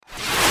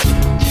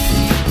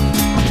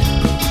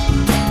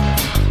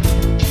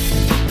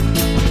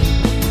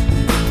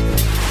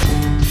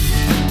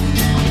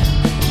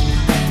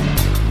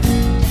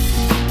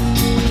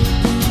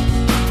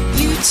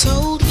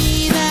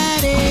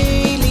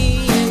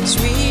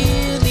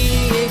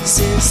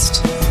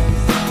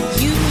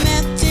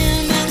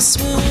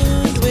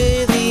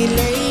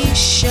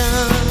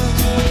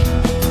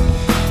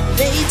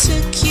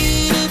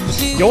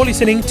You're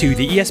listening to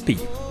the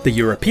ESP, the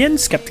European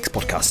Skeptics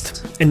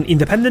Podcast, an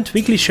independent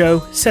weekly show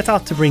set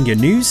out to bring you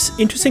news,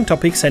 interesting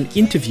topics and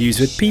interviews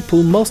with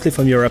people mostly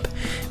from Europe,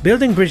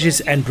 building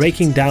bridges and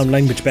breaking down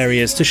language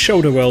barriers to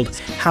show the world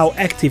how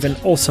active and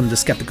awesome the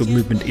skeptical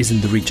movement is in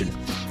the region.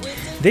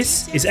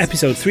 This is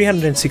episode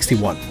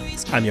 361.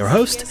 I'm your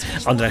host,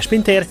 András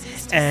Pinter,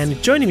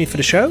 and joining me for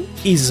the show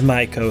is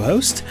my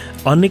co-host,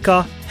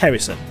 Annika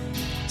Harrison.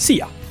 See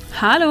ya!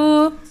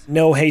 Hallo!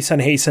 No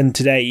Heisan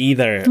today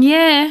either.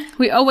 Yeah,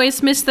 we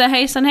always miss the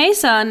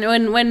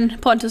Heisan when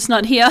Pontus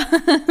not here.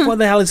 What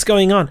the hell is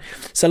going on?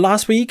 So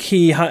last week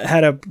he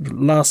had a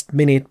last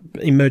minute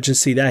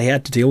emergency that he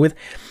had to deal with,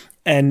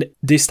 and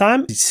this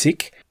time he's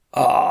sick.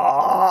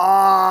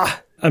 I'm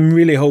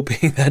really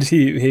hoping that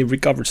he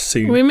recovers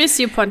soon. We miss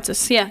you,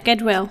 Pontus. Yeah,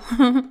 get well.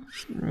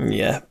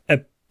 Yeah.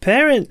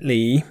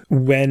 Apparently,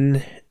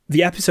 when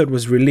the episode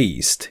was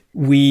released,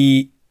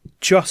 we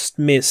just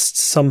missed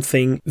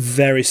something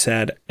very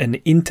sad. An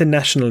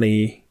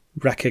internationally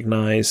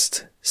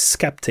recognized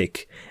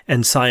skeptic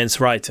and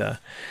science writer,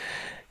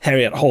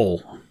 Harriet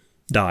Hall,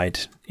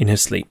 died in her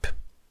sleep.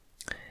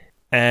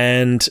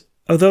 And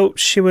although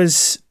she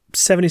was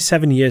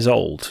 77 years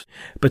old,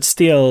 but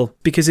still,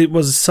 because it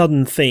was a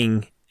sudden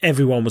thing,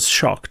 everyone was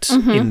shocked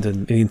in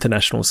the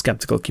international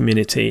skeptical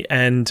community,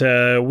 and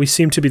we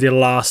seem to be the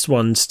last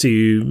ones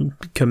to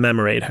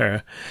commemorate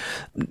her.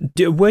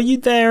 Were you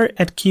there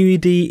at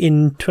QED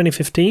in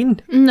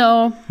 2015?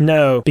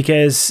 No,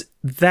 because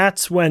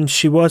that's when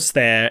she was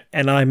there,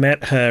 and I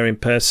met her in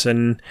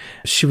person.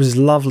 She was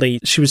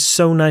lovely. She was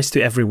so nice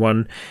to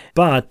everyone.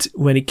 But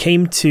when it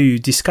came to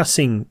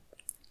discussing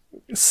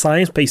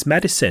science-based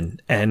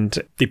medicine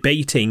and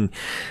debating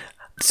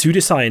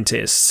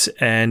pseudoscientists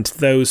and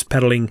those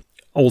peddling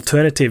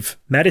alternative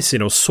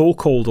medicine or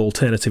so-called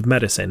alternative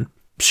medicine,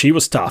 she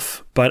was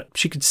tough, but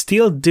she could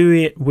still do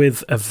it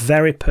with a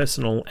very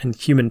personal and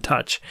human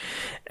touch,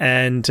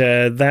 and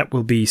that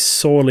will be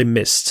sorely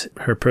missed,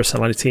 her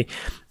personality.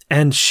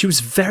 And she was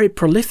very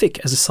prolific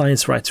as a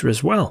science writer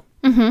as well.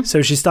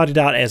 So she started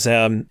out as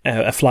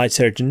a flight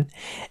surgeon,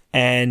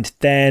 and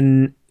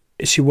then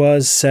she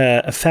was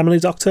a family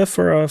doctor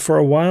for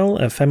a while,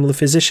 a family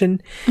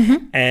physician.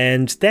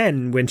 And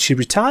then when she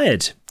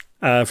retired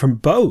from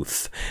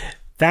both,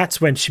 that's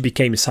when she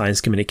became a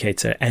science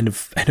communicator, and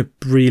a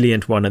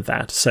brilliant one at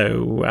that.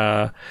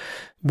 So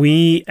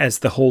we, as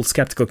the whole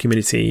skeptical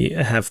community,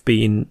 have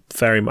been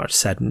very much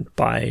saddened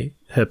by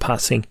her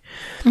passing.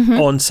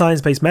 On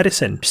science-based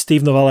medicine,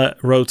 Steve Novella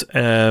wrote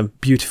a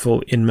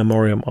beautiful in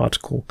memoriam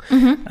article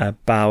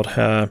about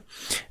her,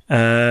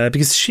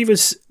 because she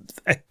was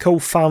a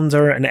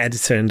co-founder, an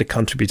editor, and a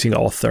contributing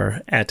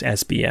author at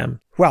SBM.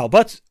 Well,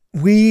 but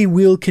we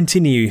will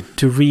continue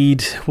to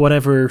read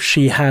whatever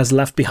she has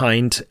left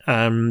behind,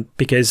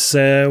 because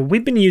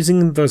we've been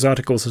using those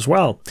articles as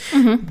well,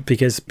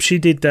 because she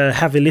did the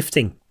heavy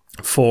lifting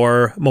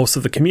for most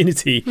of the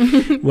community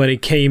when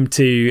it came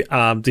to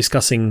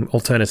discussing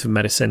alternative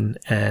medicine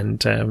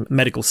and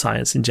medical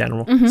science in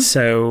general.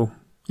 So,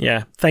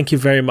 yeah, thank you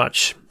very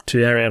much to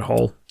Harriet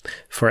Hall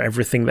for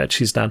everything that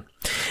she's done.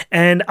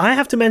 And I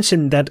have to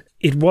mention that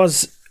it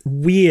was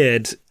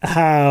weird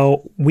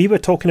how we were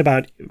talking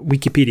about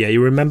Wikipedia. You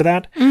remember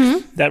that?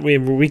 That we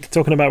were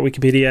talking about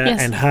Wikipedia,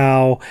 yes, and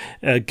how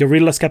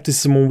guerrilla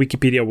skepticism on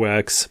Wikipedia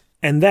works.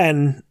 And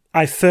then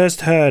I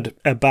first heard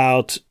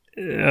about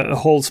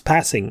Hall's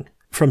passing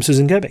from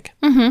Susan Gerbic,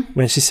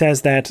 when she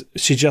says that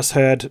she just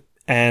heard,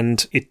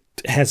 and it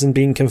hasn't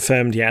been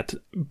confirmed yet,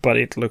 but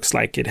it looks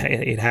like it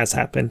has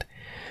happened.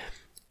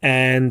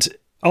 And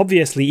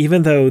obviously,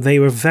 even though they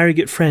were very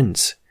good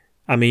friends,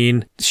 I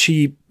mean,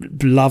 she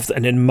loved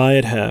and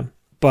admired her,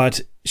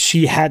 but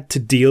she had to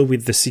deal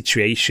with the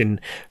situation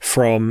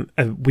from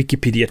a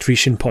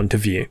Wikipediatrician point of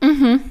view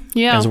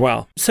as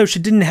well. So she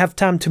didn't have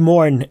time to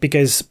mourn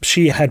because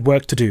she had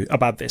work to do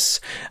about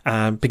this,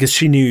 because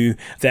she knew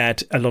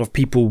that a lot of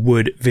people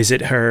would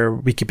visit her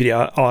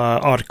Wikipedia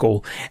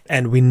article,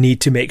 and we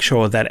need to make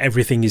sure that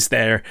everything is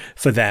there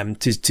for them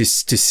to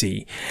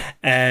see.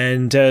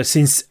 And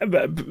since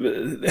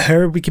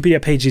her Wikipedia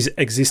pages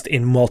exist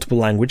in multiple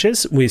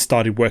languages, we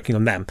started working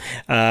on them.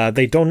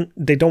 They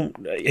don't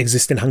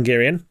exist in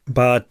Hungarian,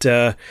 but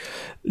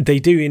they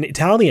do in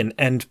Italian,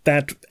 and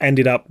that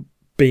ended up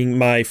being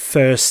my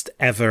first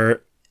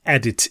ever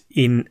edit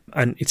in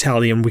an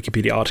Italian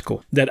Wikipedia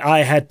article, that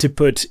I had to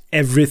put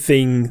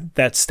everything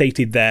that's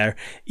stated there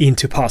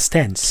into past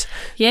tense.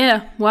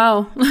 Yeah,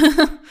 wow.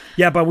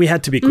 Yeah, but we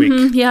had to be quick.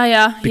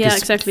 Yeah, because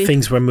exactly.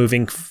 Things were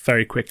moving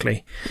very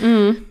quickly.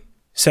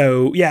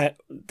 So, yeah,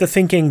 the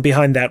thinking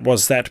behind that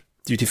was that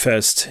duty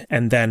first,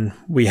 and then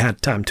we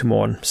had time to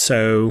mourn.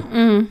 So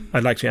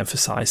I'd like to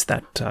emphasize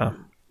that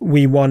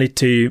we wanted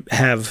to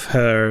have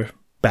her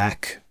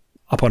back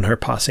upon her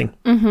passing.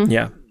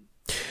 Yeah.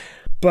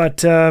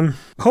 But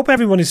hope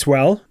everyone is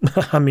well.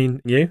 I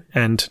mean, you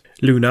and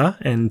Luna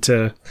and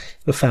the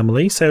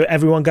family. So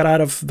everyone got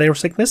out of their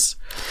sickness?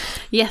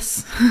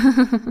 Yes.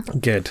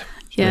 Good.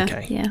 Yeah,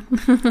 Okay. yeah.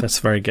 That's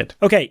very good.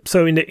 Okay,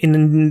 so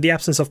in the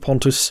absence of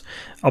Pontus,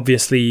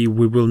 obviously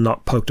we will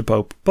not poke the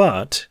Pope,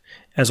 but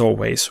as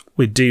always,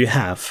 we do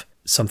have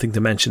something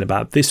to mention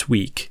about this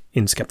week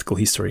in skeptical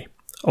history,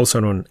 also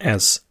known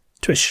as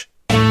Twish.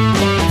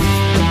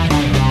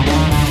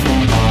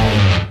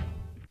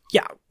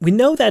 Yeah, we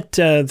know that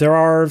there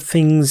are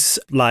things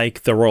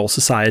like the Royal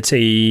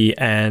Society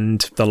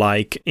and the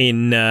like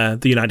in the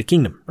United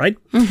Kingdom, right?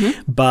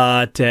 Mm-hmm.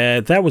 But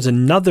there was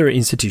another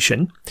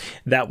institution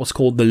that was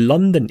called the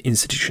London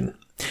Institution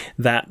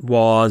that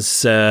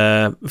was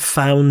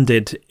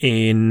founded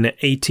in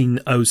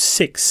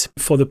 1806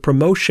 for the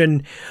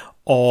promotion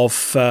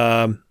of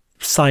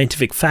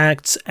scientific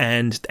facts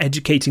and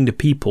educating the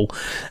people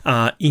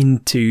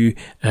into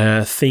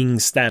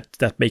things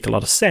that make a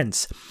lot of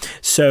sense.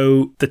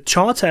 So the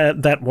charter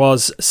that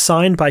was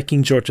signed by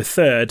King George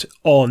III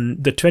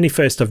on the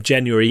 21st of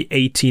January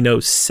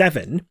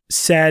 1807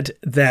 said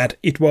that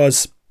it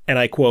was, and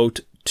I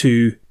quote,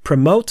 to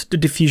promote the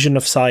diffusion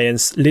of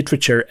science,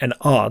 literature and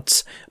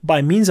arts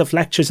by means of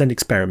lectures and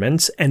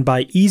experiments, and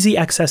by easy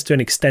access to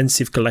an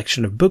extensive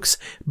collection of books,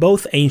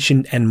 both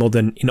ancient and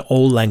modern, in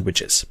all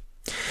languages.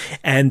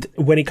 And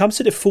when it comes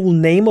to the full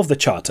name of the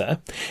charter,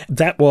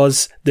 that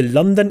was the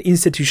London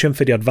Institution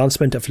for the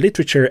Advancement of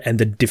Literature and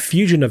the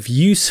Diffusion of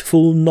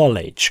Useful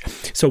Knowledge.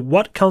 So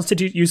what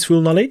constitutes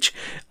useful knowledge?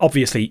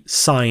 Obviously,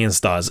 science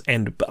does.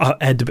 And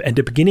at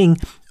the beginning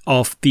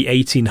of the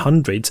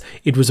 1800s,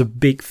 it was a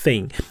big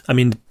thing. I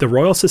mean, the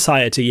Royal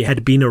Society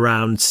had been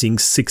around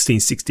since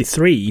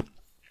 1663.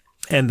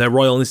 And the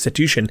Royal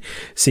Institution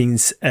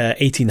since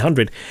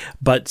 1800,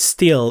 but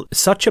still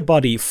such a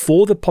body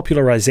for the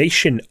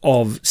popularization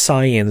of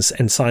science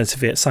and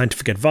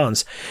scientific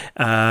advance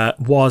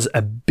was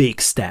a big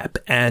step.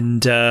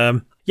 And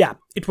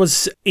it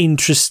was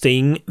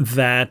interesting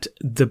that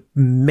the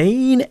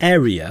main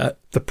area,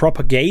 the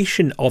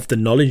propagation of the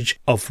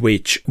knowledge of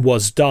which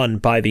was done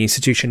by the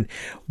institution,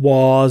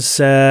 was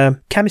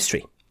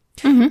chemistry.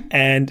 Mm-hmm.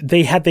 And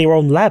they had their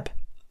own lab.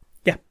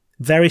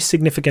 Very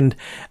significant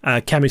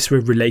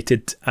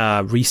chemistry-related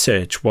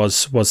research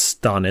was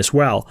done as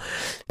well.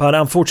 But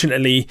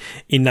unfortunately,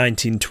 in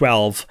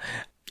 1912,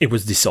 it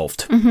was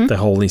dissolved, the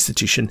whole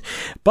institution.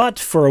 But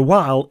for a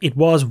while, it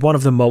was one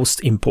of the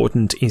most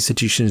important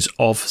institutions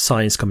of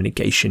science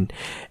communication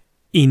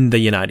in the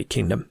United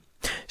Kingdom.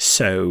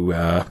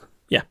 So,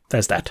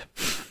 there's that.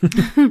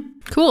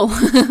 Cool.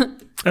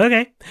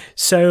 Okay,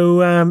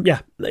 so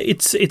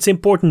it's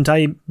important.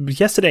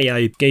 Yesterday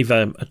I gave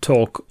a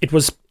talk. It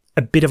was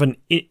a bit of an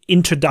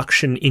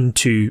introduction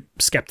into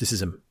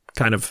skepticism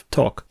kind of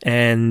talk.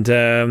 And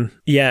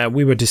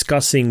we were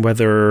discussing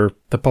whether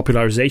the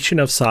popularization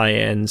of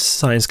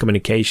science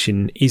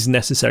communication is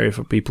necessary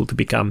for people to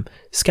become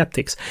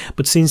skeptics.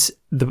 But since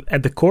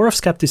at the core of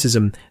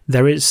skepticism,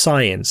 there is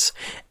science,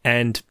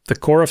 and the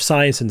core of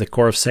science and the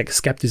core of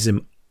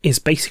skepticism is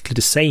basically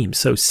the same.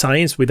 So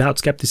science without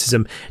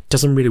skepticism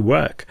doesn't really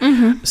work.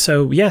 Mm-hmm.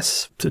 So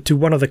yes, to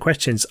one of the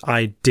questions,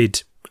 I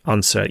did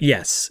answer,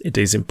 yes, it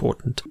is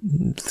important.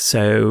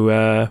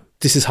 So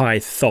this is how I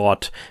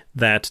thought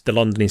that the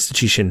London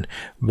Institution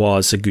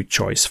was a good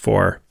choice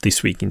for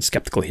this week in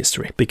skeptical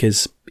history,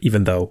 because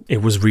even though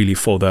it was really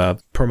for the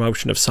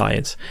promotion of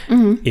science,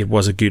 it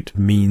was a good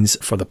means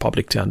for the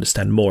public to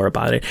understand more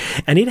about it.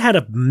 And it had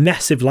a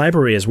massive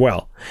library as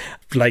well,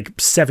 like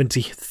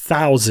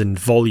 70,000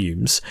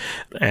 volumes,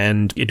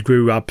 and it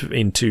grew up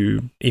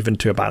into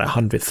about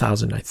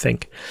 100,000, I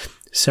think.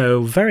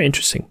 So very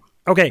interesting.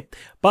 Okay,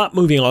 but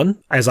moving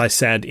on, as I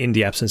said, in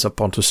the absence of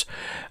Pontus,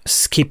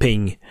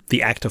 skipping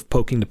the act of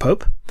poking the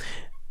Pope,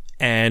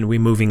 and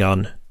we're moving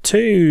on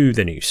to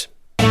the news.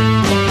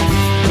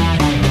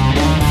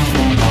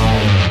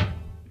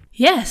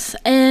 Yes,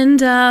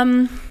 and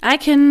I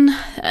can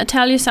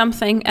tell you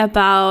something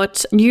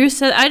about news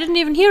that I didn't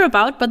even hear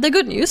about, but the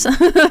good news.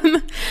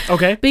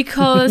 Okay.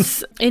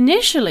 Because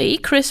initially,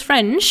 Chris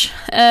French,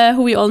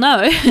 who we all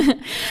know,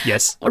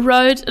 yes,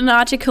 wrote an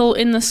article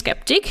in The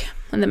Skeptic,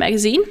 in the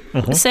magazine,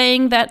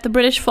 saying that the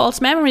British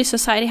False Memory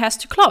Society has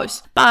to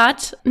close.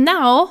 But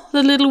now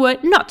the little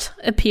word "not"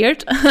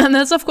 appeared, and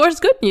that's of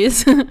course good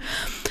news.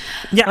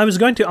 Yeah, I was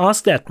going to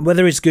ask that,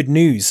 whether it's good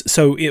news.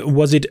 So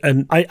was it,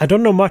 I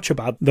don't know much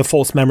about the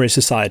False Memory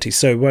Society,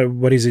 so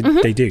what is it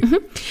they do?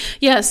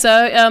 Yeah,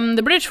 so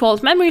the British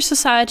False Memory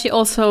Society,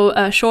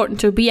 also shortened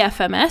to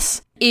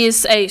BFMS,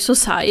 is a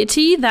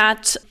society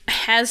that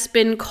has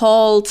been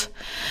called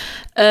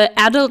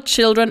Adult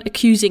Children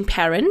Accusing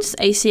Parents,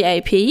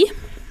 ACAP.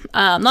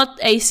 Not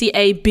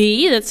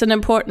ACAB, that's an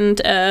important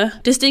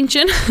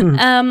distinction,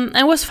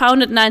 and was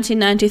founded in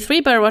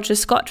 1993 by Roger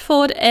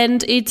Scottford,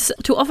 and it's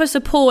to offer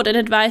support and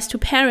advice to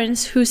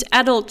parents whose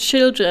adult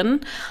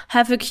children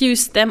have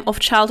accused them of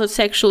childhood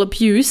sexual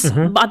abuse.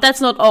 But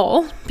that's not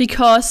all,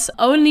 because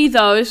only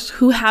those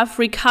who have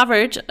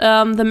recovered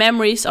the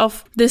memories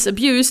of this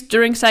abuse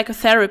during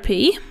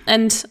psychotherapy,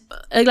 and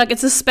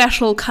it's a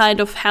special kind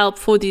of help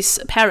for these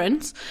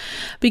parents,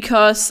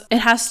 because it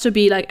has to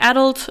be like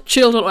adult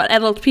children or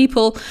adult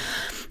people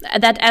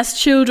that as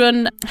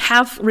children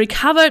have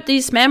recovered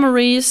these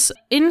memories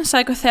in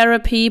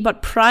psychotherapy,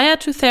 but prior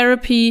to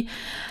therapy,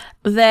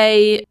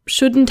 they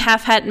shouldn't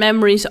have had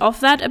memories of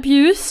that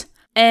abuse.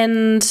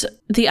 And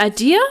the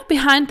idea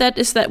behind that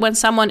is that when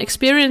someone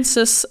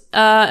experiences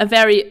a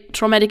very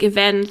traumatic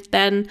event,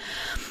 then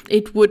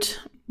it would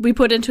be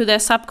put into their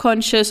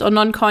subconscious or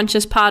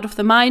non-conscious part of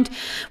the mind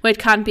where it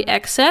can't be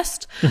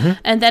accessed.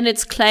 And then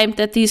it's claimed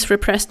that these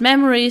repressed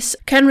memories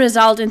can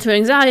result into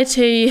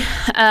anxiety,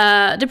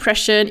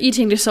 depression,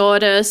 eating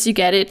disorders, you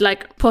get it,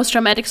 like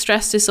post-traumatic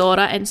stress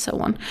disorder and so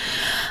on.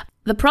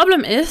 The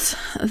problem is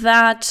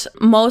that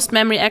most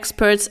memory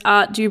experts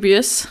are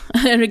dubious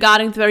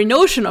regarding the very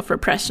notion of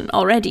repression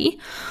already.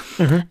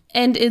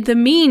 And the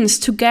means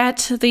to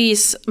get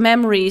these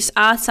memories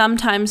are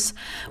sometimes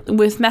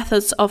with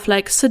methods of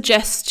like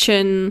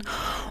suggestion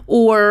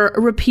or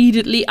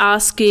repeatedly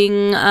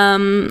asking,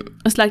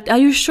 it's like, are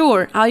you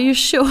sure? Are you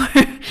sure?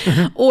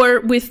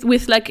 Or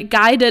with like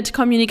guided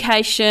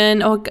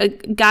communication or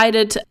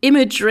guided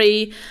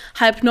imagery,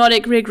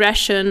 hypnotic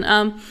regression,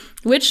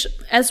 which,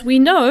 as we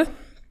know,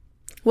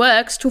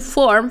 works to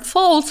form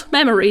false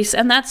memories,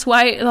 and that's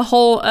why the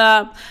whole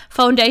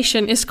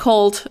foundation is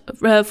called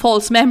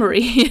false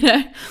memory. You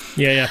know?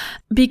 Yeah.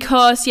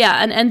 Because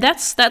and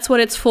that's what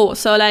it's for.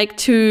 So, like,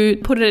 to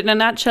put it in a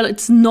nutshell,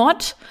 it's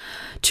not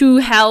to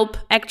help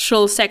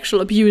actual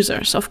sexual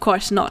abusers, of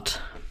course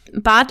not.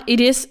 But it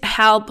is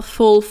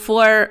helpful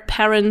for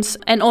parents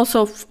and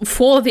also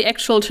for the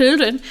actual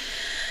children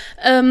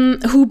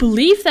who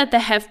believe that they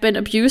have been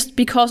abused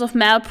because of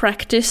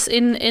malpractice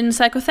in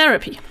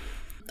psychotherapy.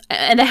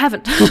 And they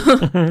haven't.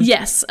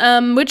 Yes.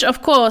 Which,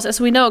 of course,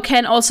 as we know,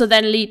 can also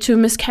then lead to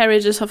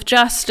miscarriages of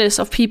justice,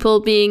 of people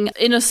being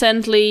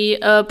innocently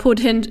put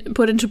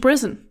into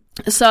prison.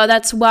 So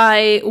that's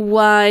why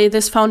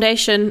this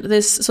foundation,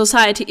 this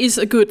society is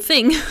a good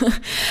thing.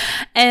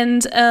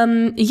 And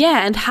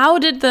and how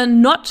did the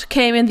not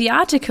came in the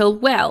article?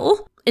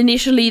 Well,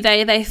 initially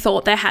they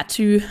thought they had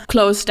to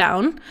close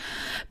down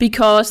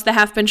because they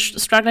have been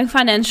struggling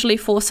financially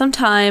for some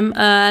time,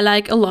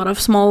 like a lot of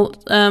small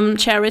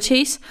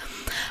charities.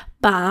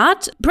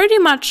 But pretty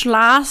much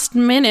last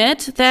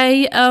minute,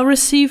 they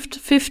received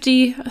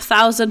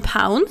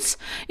 £50,000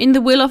 in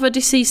the will of a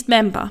deceased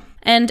member.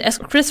 And as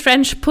Chris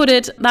French put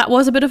it, that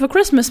was a bit of a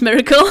Christmas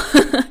miracle.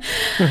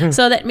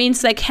 So that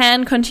means they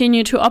can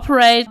continue to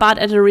operate, but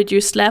at a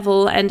reduced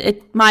level. And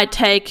it might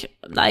take,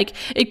 like,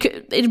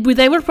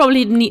 they would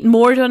probably need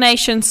more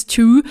donations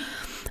to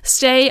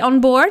stay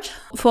on board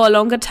for a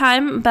longer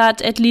time,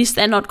 but at least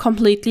they're not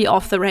completely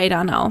off the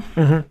radar now.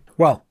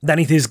 Well, then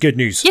it is good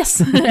news.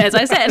 Yes, as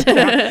I said,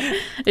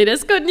 it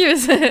is good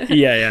news.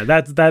 Yeah,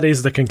 that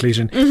is the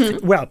conclusion.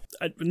 Well,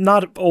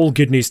 not all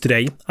good news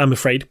today, I'm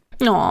afraid.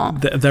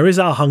 There is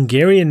a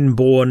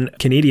Hungarian-born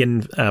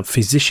Canadian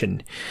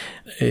physician.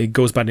 He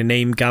goes by the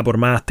name Gabor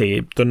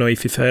Mate. Don't know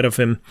if you've heard of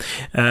him.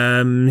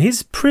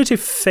 He's pretty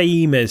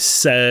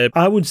famous.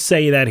 I would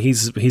say that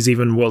he's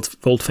even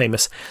world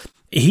famous.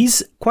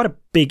 He's quite a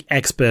big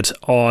expert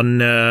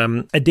on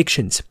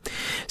addictions.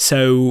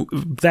 So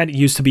that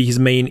used to be his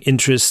main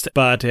interest,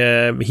 but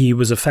he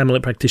was a family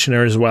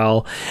practitioner as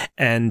well.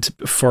 And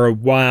for a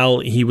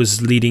while, he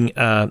was leading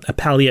a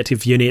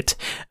palliative unit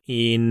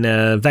in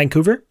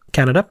Vancouver,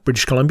 Canada,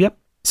 British Columbia.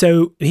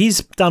 So he's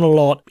done a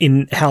lot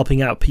in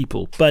helping out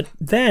people, but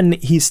then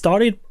he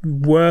started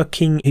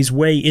working his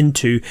way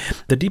into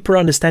the deeper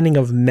understanding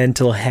of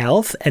mental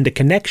health and the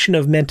connection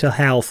of mental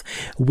health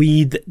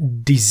with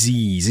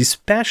disease,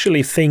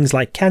 especially things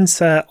like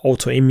cancer,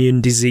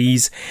 autoimmune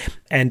disease,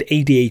 and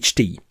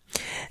ADHD.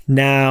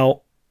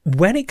 Now,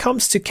 when it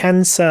comes to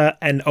cancer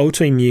and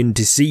autoimmune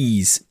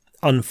disease,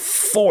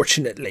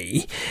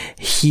 unfortunately,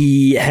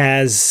 he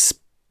has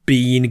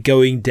been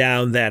going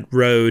down that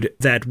road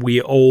that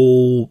we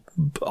all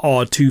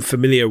are too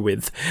familiar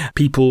with.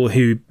 People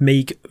who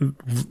make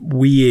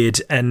weird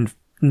and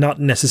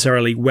not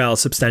necessarily well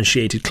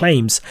substantiated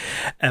claims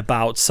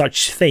about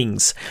such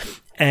things.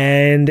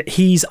 And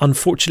he's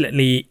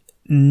unfortunately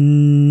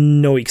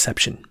no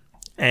exception.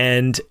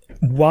 And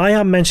why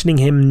I'm mentioning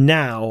him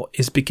now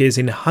is because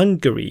in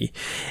Hungary,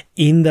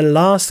 in the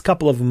last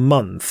couple of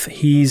months,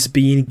 he's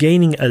been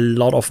gaining a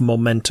lot of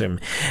momentum.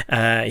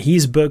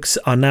 His books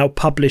are now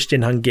published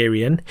in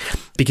Hungarian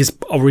because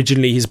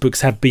originally his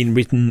books have been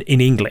written in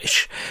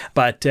English.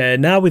 But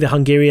now with the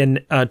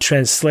Hungarian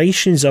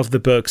translations of the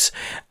books,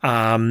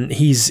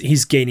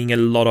 he's gaining a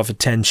lot of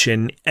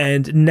attention.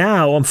 And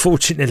now,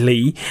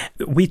 unfortunately,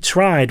 we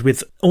tried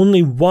with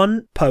only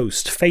one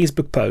post,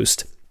 Facebook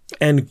post,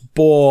 and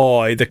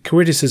boy, the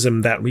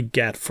criticism that we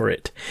get for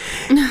it,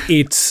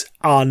 it's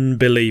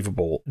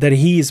unbelievable that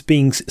he is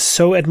being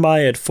so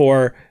admired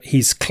for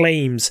his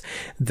claims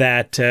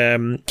that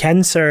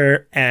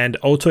cancer and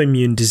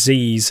autoimmune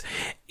disease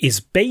is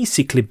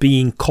basically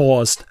being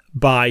caused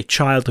by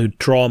childhood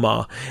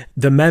trauma,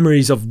 the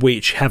memories of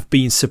which have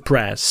been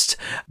suppressed,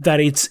 that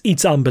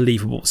it's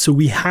unbelievable. So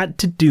we had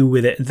to do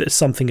with it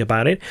something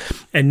about it,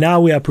 and now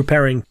we are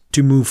preparing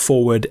to move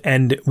forward,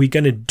 and we're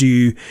going to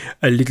do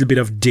a little bit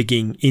of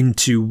digging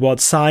into what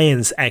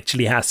science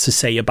actually has to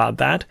say about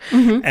that,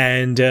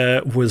 and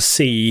we'll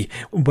see.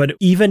 But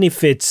even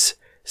if it's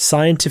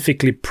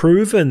scientifically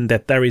proven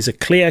that there is a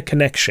clear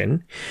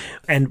connection,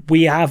 and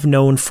we have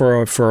known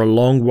for a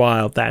long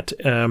while that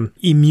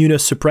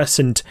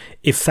immunosuppressant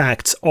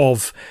effects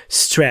of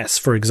stress,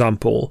 for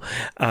example,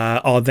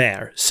 are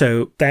there.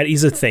 So that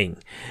is a thing.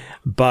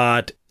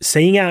 But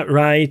saying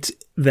outright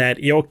that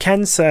your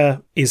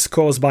cancer is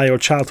caused by your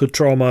childhood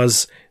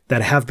traumas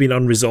that have been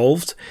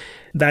unresolved,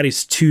 that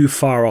is too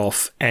far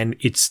off, and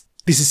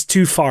this is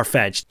too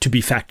far-fetched to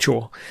be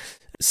factual.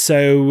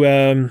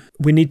 So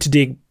we need to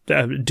do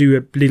a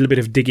little bit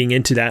of digging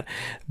into that,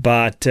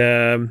 but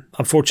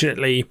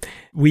unfortunately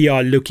we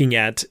are looking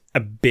at a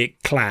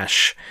big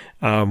clash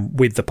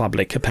with the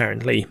public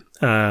apparently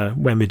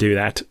when we do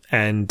that,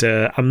 and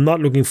I'm not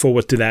looking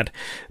forward to that,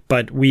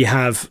 but we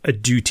have a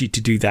duty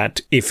to do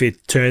that if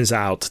it turns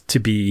out to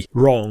be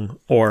wrong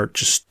or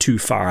just too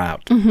far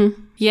out.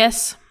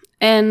 Yes,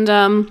 and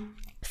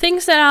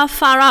things that are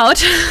far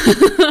out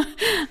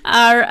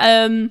are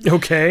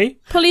okay.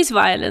 Police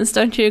violence,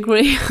 don't you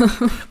agree?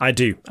 I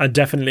do. I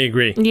definitely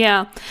agree.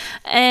 Yeah.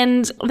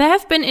 And there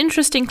have been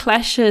interesting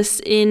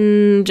clashes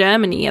in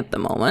Germany at the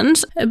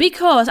moment,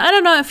 because I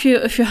don't know if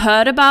you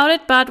heard about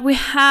it, but we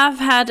have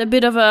had a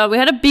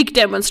big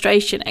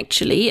demonstration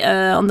actually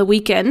on the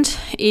weekend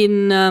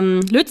in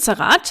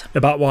Lützerath.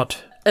 About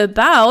what?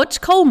 About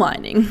coal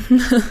mining.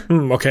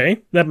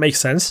 Okay, that makes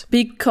sense.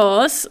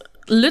 Because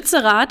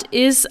Lützerath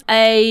is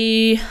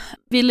a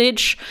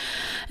village.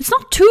 It's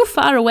not too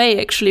far away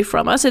actually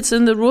from us. It's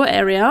in the Ruhr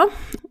area,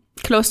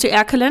 close to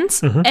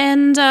Erkelenz,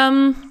 and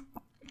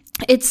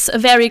it's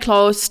very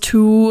close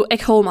to a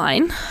coal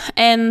mine.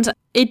 And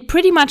it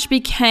pretty much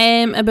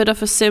became a bit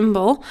of a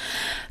symbol,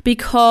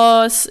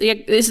 because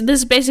this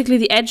is basically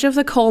the edge of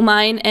the coal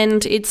mine,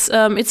 and it's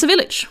a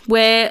village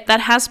where that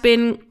has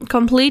been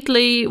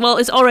completely, well,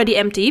 it's already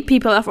empty.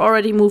 People have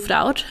already moved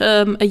out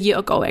a year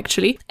ago,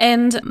 actually.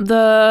 And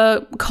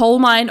the coal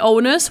mine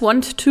owners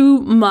want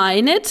to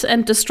mine it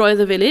and destroy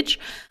the village.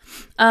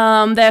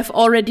 They've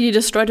already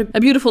destroyed a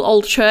beautiful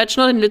old church,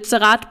 not in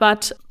Lützerath,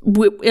 but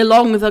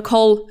along the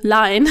coal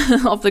line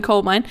of the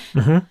coal mine.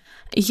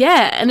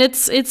 Yeah, and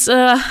it's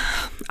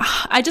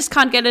I just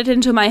can't get it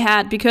into my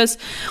head, because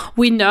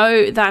we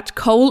know that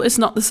coal is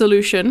not the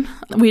solution.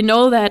 We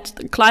know that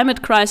the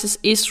climate crisis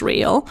is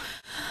real.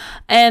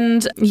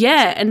 And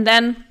yeah, and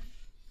then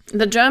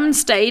the German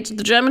state,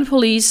 the German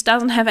police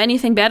doesn't have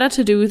anything better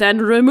to do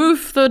than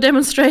remove the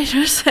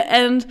demonstrators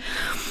and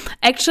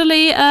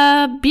actually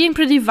being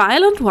pretty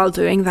violent while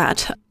doing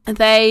that.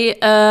 They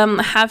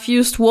have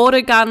used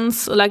water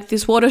guns, like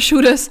these water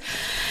shooters,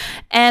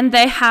 and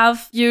they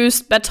have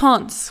used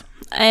batons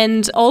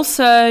and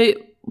also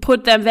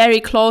put them very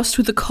close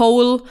to the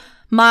coal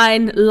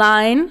mine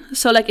line,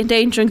 so like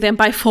endangering them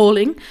by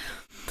falling.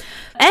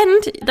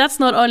 And that's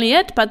not only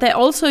it, but they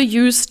also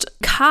used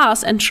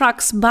cars and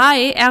trucks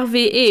by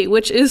RWE,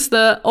 which is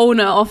the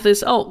owner of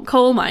this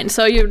coal mine.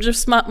 So you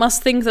just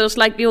must think that it's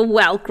like,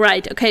 well,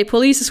 great, okay,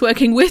 police is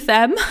working with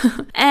them.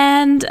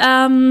 And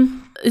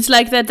it's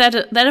like that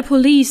a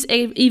police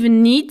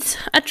even needs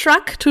a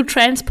truck to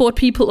transport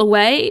people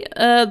away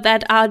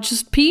that are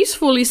just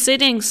peacefully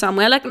sitting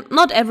somewhere. Like,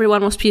 not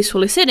everyone was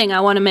peacefully sitting,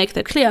 I want to make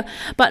that clear,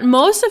 but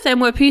most of them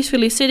were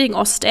peacefully sitting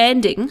or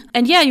standing.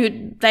 And yeah,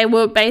 they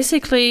were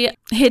basically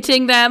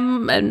hitting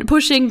them and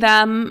pushing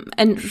them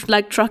and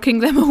like trucking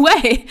them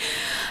away,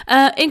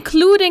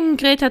 including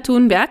Greta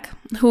Thunberg,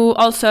 who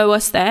also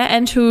was there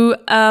and who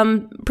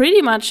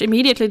pretty much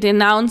immediately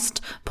denounced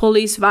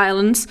police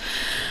violence,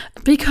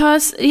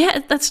 because yeah,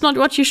 that's not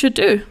what you should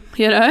do,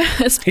 you know.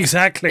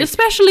 Exactly.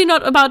 Especially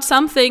not about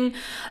something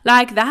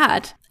like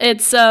that.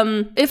 It's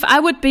if I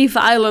would be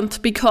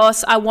violent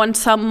because I want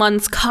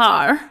someone's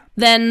car,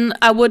 then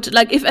I would,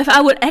 like, if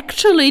I would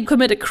actually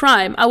commit a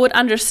crime, I would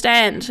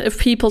understand if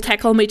people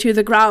tackle me to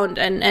the ground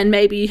and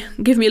maybe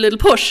give me a little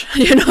push,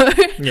 you know?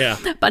 Yeah.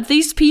 But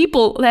these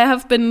people, they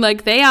have been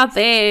like, they are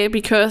there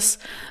because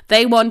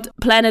they want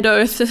planet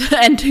Earth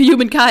and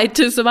humankind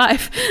to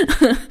survive.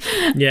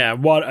 Yeah,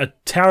 what a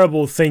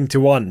terrible thing to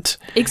want.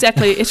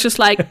 Exactly. It's just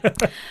like,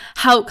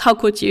 how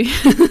could you?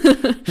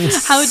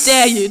 How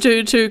dare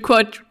you to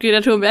quote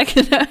Greta Thunberg?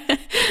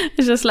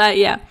 It's just like,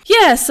 yeah.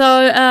 Yeah,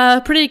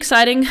 so pretty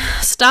exciting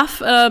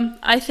stuff.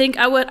 I think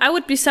I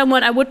would be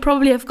someone, I would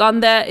probably have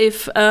gone there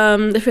if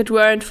it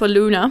weren't for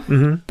Luna.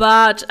 Mm-hmm.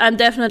 But I'm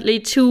definitely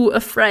too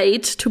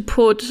afraid to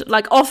put,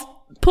 like, off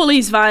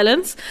police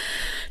violence,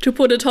 to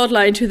put a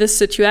toddler into this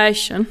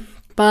situation.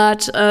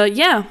 But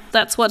yeah,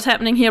 that's what's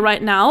happening here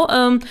right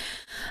now.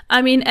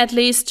 I mean, at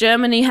least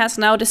Germany has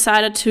now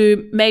decided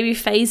to maybe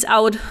phase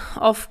out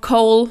of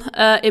coal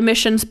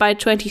emissions by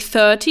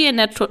 2030 and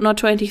not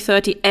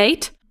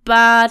 2038.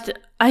 But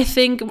I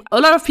think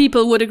a lot of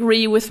people would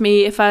agree with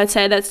me if I would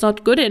say that's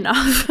not good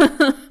enough.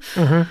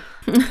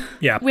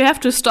 Yeah. We have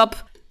to stop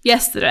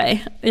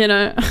yesterday,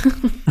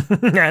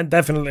 Yeah,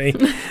 definitely.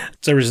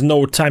 There is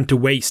no time to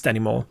waste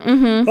anymore.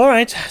 All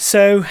right,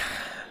 so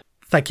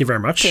thank you very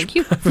much. Thank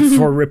you.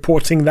 For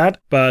reporting that.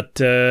 But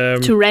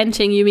to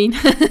ranting, you mean?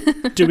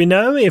 do we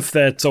know if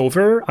that's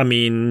over? I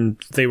mean,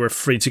 they were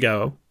free to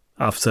go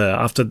after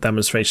the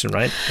demonstration,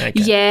 right? Okay.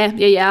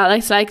 Yeah.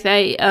 It's like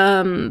they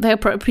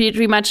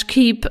pretty much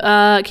keep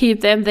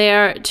them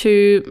there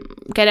to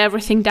get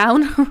everything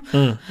down.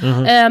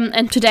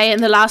 And today,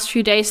 in the last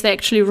few days, they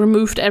actually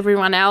removed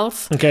everyone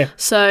else. Okay.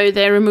 So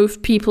they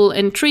removed people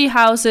in tree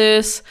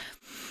houses.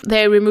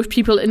 They removed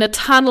people in a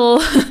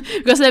tunnel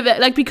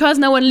because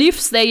no one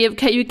lives there.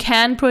 You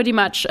can pretty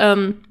much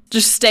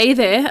just stay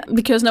there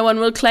because no one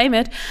will claim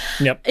it.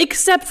 Yep.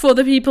 Except for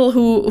the people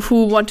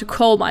who want to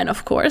coal mine,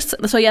 of course.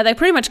 So yeah, they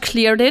pretty much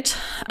cleared it,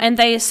 and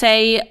they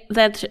say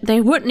that they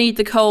would need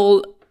the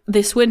coal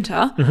this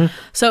winter.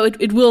 So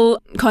it will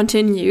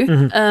continue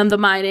the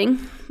mining.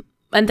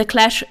 And the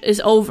clash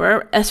is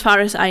over, as far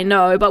as I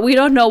know. But we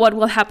don't know what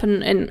will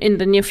happen in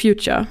the near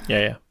future.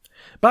 Yeah.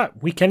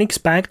 But we can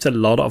expect a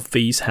lot of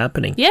these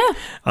happening. Yeah.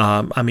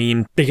 I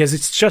mean, because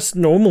it's just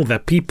normal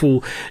that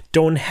people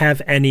don't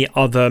have any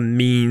other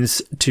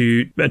means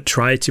to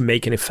try to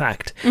make an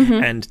effect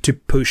and to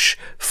push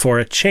for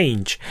a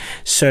change.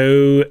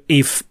 So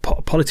if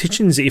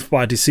politicians, if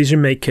our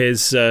decision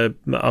makers, I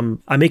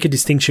make a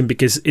distinction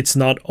because it's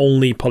not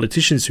only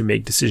politicians who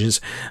make decisions,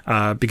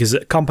 because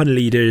company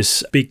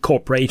leaders, big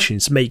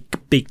corporations make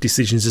big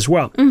decisions as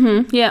well.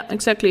 Yeah,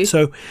 exactly.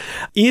 So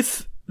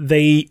if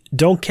they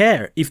don't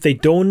care, if they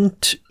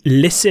don't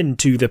listen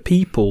to the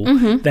people,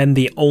 then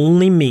the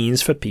only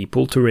means for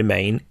people to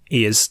remain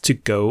is to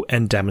go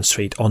and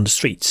demonstrate on the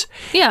streets.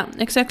 Yeah,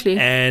 exactly.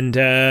 And,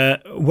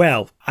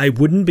 I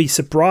wouldn't be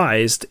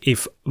surprised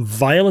if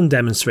violent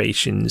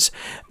demonstrations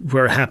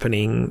were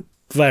happening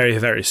very,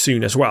 very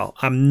soon as well.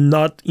 I'm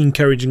not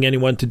encouraging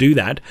anyone to do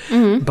that,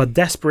 but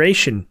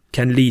desperation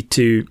can lead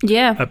to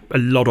a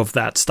lot of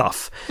that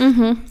stuff.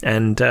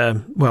 And,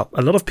 a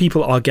lot of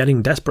people are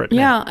getting desperate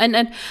now. Yeah,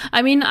 and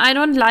I mean, I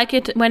don't like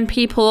it when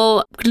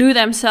people glue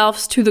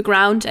themselves to the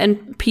ground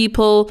and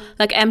people,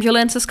 like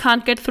ambulances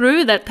can't get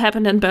through. That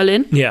happened in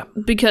Berlin. Yeah.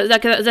 Because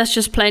that's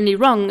just plainly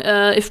wrong.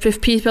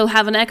 If people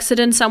have an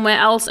accident somewhere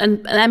else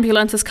and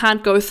ambulances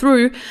can't go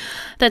through,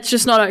 that's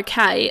just not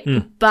okay.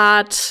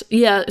 But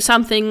yeah,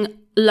 something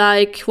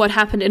like what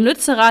happened in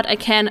Lützerath, I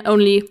can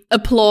only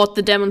applaud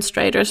the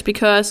demonstrators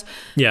because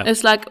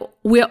it's like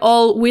we're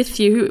all with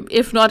you,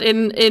 if not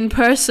in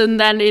person,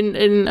 then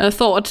in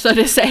thought, so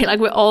to say. Like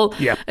we're all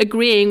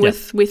agreeing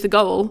with the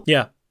goal.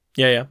 Yeah.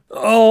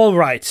 All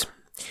right.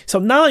 So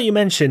now you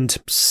mentioned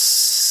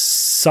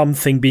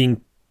something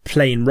being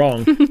plain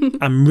wrong.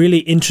 I'm really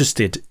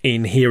interested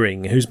in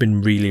hearing who's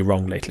been really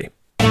wrong lately.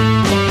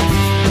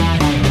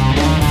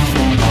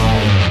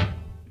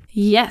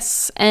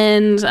 Yes,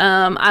 and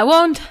I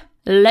won't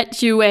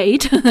let you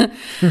wait. And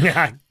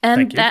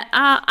that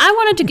I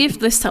wanted to give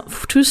this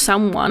to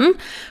someone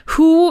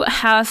who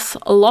has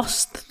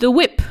lost the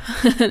whip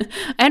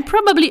and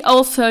probably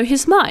also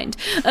his mind.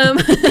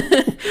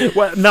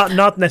 Well,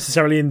 not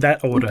necessarily in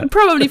that order.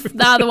 Probably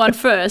the other one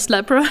first,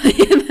 like probably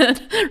in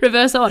the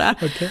reverse order.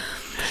 Okay.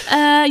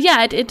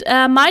 It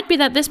might be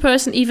that this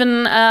person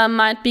even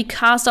might be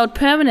cast out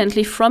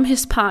permanently from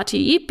his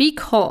party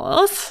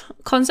because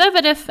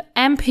Conservative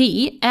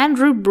MP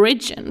Andrew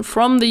Bridgen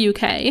from the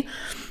UK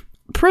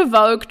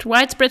provoked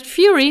widespread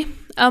fury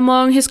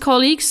among his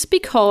colleagues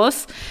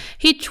because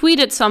he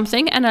tweeted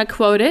something, and I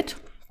quote it,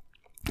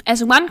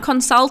 "As one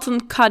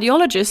consultant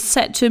cardiologist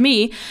said to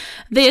me,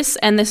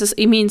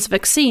 he means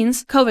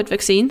vaccines, COVID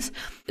vaccines,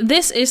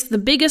 this is the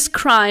biggest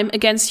crime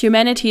against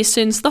humanity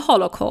since the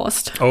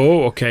Holocaust."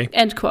 Oh, okay.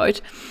 End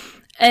quote.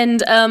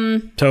 And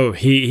so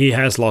he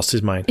has lost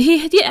his mind.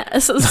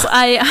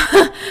 I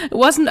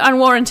wasn't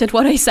unwarranted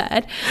what I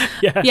said.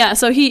 Yeah.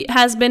 So he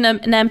has been an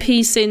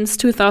MP since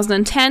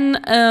 2010,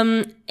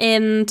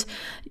 and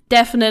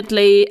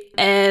definitely,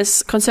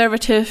 as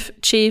Conservative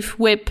Chief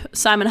Whip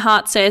Simon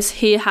Hart says,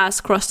 he has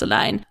crossed the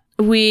line.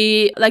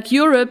 We, like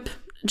Europe,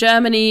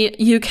 Germany,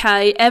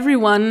 UK,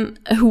 everyone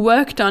who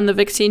worked on the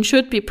vaccine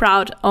should be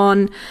proud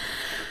on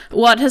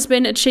what has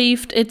been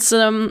achieved.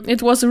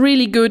 It was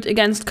really good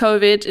against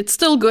COVID. It's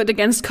still good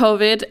against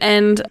COVID.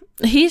 And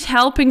he's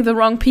helping the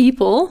wrong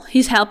people.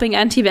 He's helping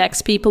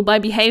anti-vax people by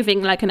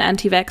behaving like an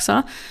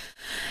anti-vaxxer.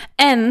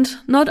 And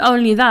not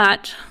only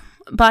that,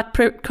 but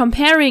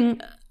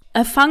comparing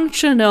a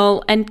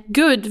functional and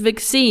good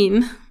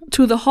vaccine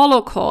to the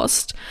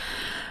Holocaust,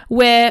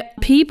 where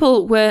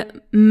people were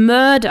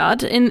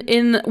murdered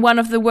in one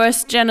of the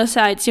worst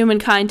genocides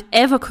humankind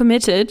ever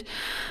committed.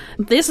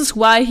 This is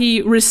why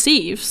he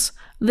receives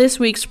this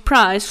week's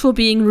prize for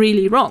being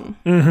really wrong.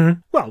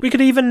 Well, we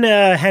could even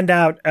hand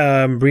out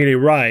really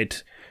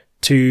right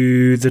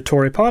to the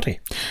Tory party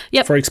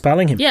for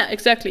expelling him. Yeah,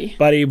 exactly.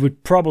 But it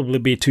would probably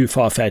be too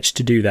far-fetched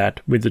to do that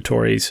with the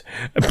Tories.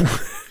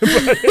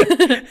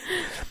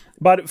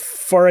 But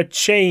for a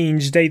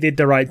change, they did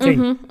the right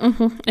thing.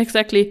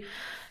 Exactly.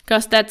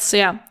 Because that's,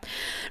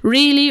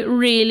 really,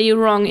 really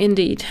wrong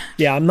indeed.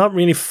 Yeah, I'm not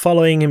really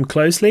following him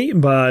closely,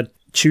 but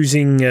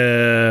choosing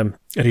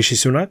Rishi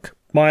Sunak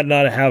might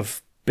not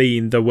have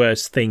been the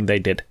worst thing they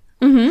did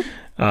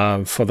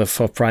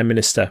for Prime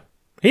Minister.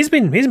 He's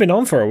been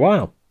on for a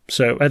while,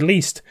 so at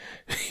least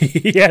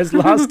he has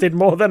lasted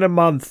more than a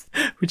month,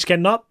 which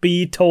cannot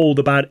be told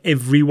about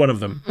every one of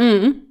them.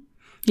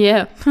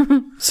 Yeah.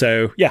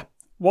 So, yeah,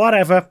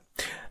 whatever.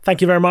 Thank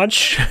you very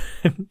much,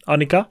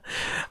 Annika.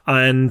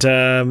 And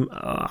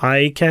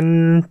I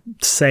can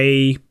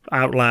say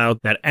out loud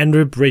that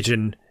Andrew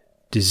Bridgen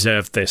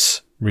deserved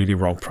this really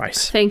wrong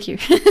price. Thank you.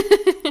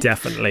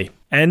 Definitely.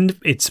 And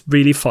it's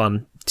really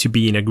fun to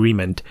be in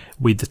agreement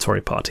with the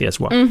Tory party as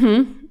well.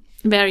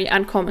 Very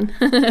uncommon.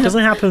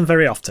 Doesn't happen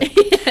very often.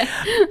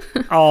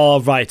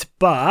 All right,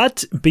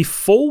 but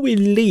before we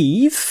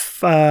leave,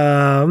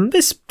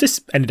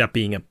 this ended up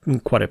being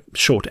quite a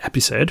short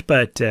episode,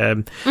 but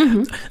I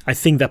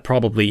think that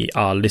probably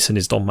our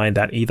listeners don't mind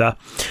that either.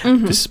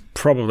 This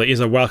probably is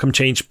a welcome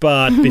change,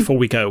 but before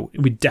we go,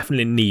 we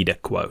definitely need a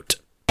quote.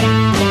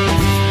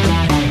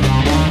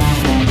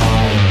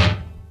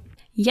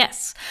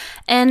 Yes,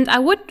 and I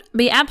would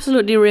be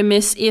absolutely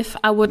remiss if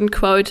I wouldn't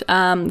quote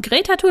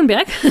Greta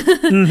Thunberg,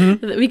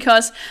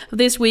 because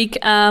this week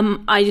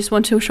I just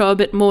want to show a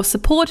bit more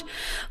support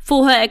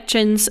for her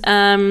actions.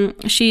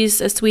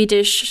 She's a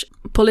Swedish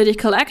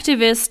political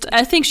activist.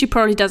 I think she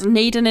probably doesn't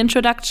need an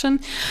introduction.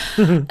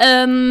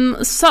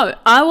 So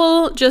I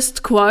will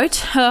just quote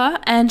her,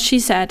 and she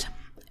said,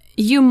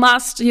 "You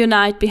must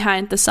unite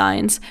behind the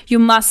science. You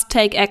must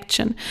take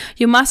action.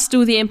 You must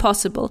do the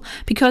impossible,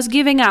 because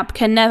giving up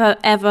can never,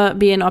 ever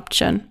be an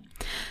option."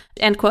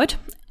 End quote.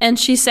 And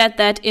she said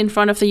that in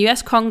front of the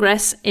US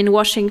Congress in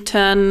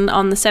Washington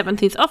on the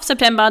 17th of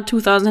September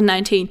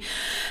 2019.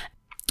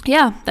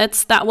 Yeah,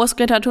 that was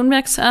Greta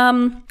Thunberg's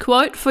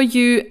quote for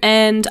you,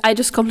 and I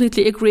just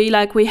completely agree.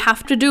 Like, we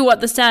have to do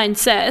what the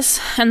science says,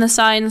 and the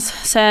science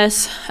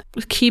says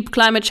keep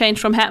climate change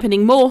from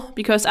happening more,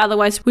 because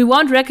otherwise we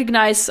won't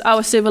recognize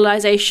our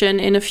civilization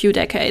in a few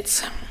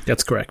decades.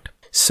 That's correct.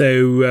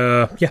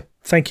 So,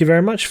 thank you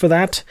very much for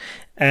that,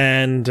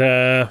 and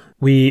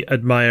we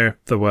admire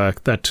the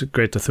work that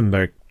Greta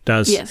Thunberg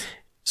does. Yes.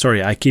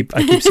 Sorry, I keep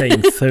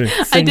saying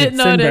I did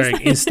notice.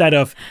 Thunberg instead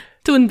of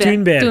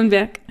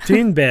Thunberg.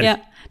 Thunberg. Yeah.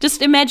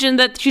 Just imagine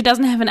that she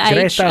doesn't have an H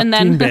Greta and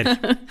then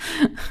Thunberg.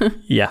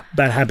 Yeah,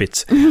 bad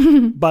habits.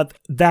 But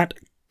that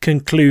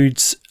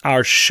concludes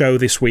our show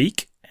this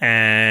week.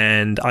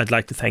 And I'd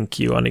like to thank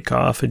you,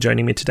 Annika, for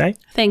joining me today.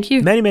 Thank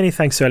you. Many, many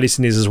thanks to our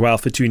listeners as well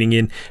for tuning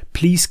in.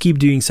 Please keep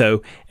doing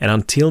so. And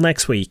until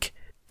next week,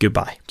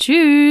 goodbye.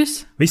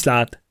 Tschüss. Vi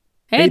slāt.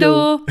 Hej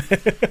då.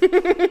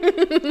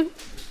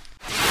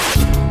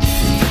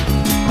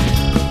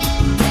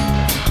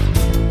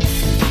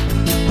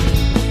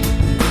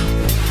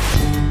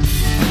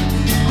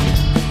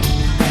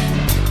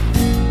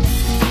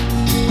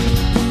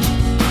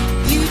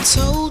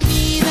 Told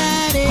me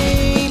that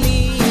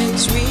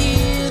aliens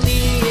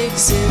really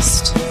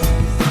exist.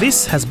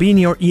 This has been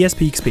your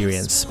ESP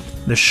experience.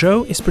 The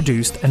show is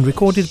produced and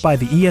recorded by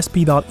the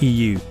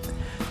ESP.eu.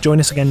 Join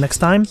us again next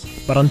time,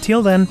 but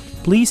until then,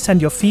 please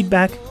send your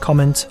feedback,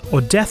 comments,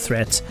 or death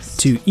threats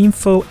to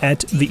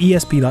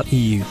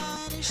info@theesp.eu.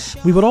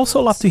 We would also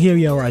love to hear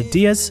your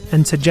ideas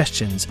and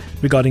suggestions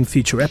regarding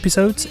future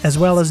episodes, as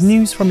well as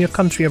news from your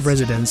country of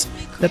residence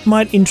that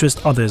might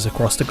interest others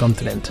across the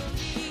continent.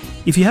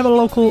 If you have a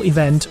local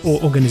event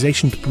or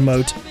organization to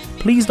promote,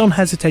 please don't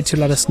hesitate to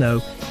let us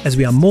know, as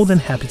we are more than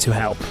happy to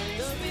help.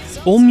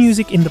 All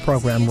music in the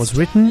program was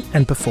written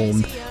and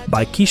performed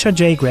by Keisha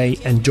J. Gray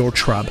and George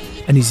Shrub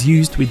and is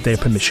used with their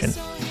permission.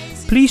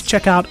 Please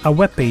check out our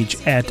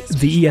webpage at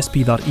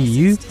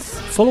theesp.eu,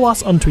 follow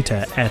us on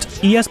Twitter at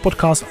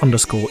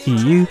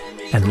espodcast_EU,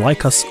 and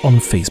like us on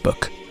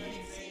Facebook.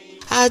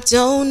 I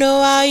don't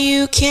know how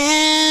you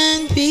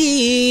can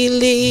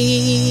believe